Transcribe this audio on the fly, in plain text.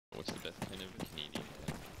what's the best kind of Canadian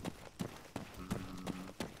apple?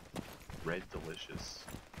 Red Delicious.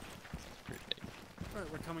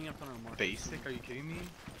 Alright, we're coming up on our mark. Basic? Are you kidding me?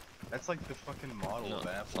 That's like the fucking model No, of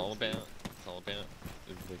apple. it's all about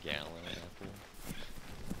the gallon apple.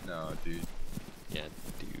 No, dude. Yeah,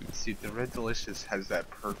 dude. See, the Red Delicious has that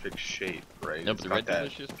perfect shape, right? No, it's but the got Red that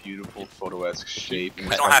Delicious beautiful photo-esque shape. We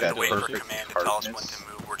It's don't got have that to wait for perfect command to tell us when tartness. to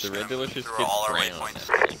move. We're just The Red gonna move Delicious through gets all our brown waypoints.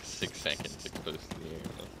 after like 6 seconds exposed to the air.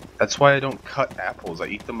 Though. That's why I don't cut apples. I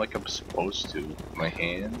eat them like I'm supposed to with my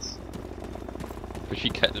hands. But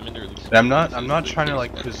you cut them into really And I'm not small trying to pieces,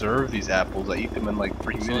 like they taste preserve these apples. I eat them in like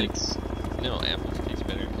 3 It's minutes. better. No, apples taste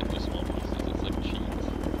better cut into small pieces. It's like cheese.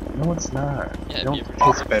 No, it's not. Yeah, They don't you ever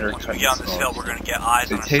taste taste better Once cut we get on in this small hill, we're pieces. gonna get eyes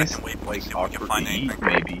They on a taste second waypoint, like see if we can awkward find to eat, anything.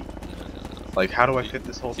 maybe. No. Like, how do I See- fit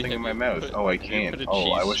this whole see, thing have in my you mouth? put- Oh, I have you can't. put a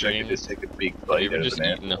Oh, I cheese wish I could string- just take a big Have bite you ever out of just an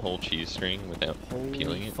eaten a apple. whole cheese string without peeling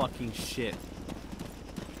Holy it? fucking shit.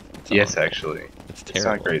 It's Yes, awful. actually. It's It's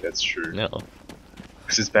terrible. not great, that's true. No,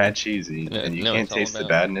 Because it's bad cheesy, No, and you no, can't it's all taste the about-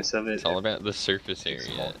 badness of it. it's all about the surface Take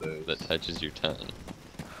small area dose. that touches your tongue.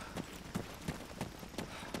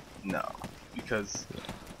 No, because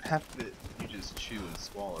half of it you just chew and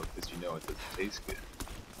swallow because you know it doesn't taste good.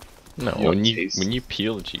 No, You don't when taste- when you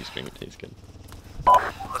peel the cheese string, it tastes good.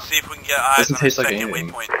 Let's see if we can get eyes Doesn't on a taste like second anything.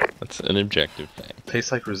 waypoint. That's an objective fact.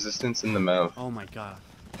 Tastes like resistance in the mouth. Oh my god.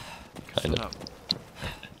 Kind Shut of. up.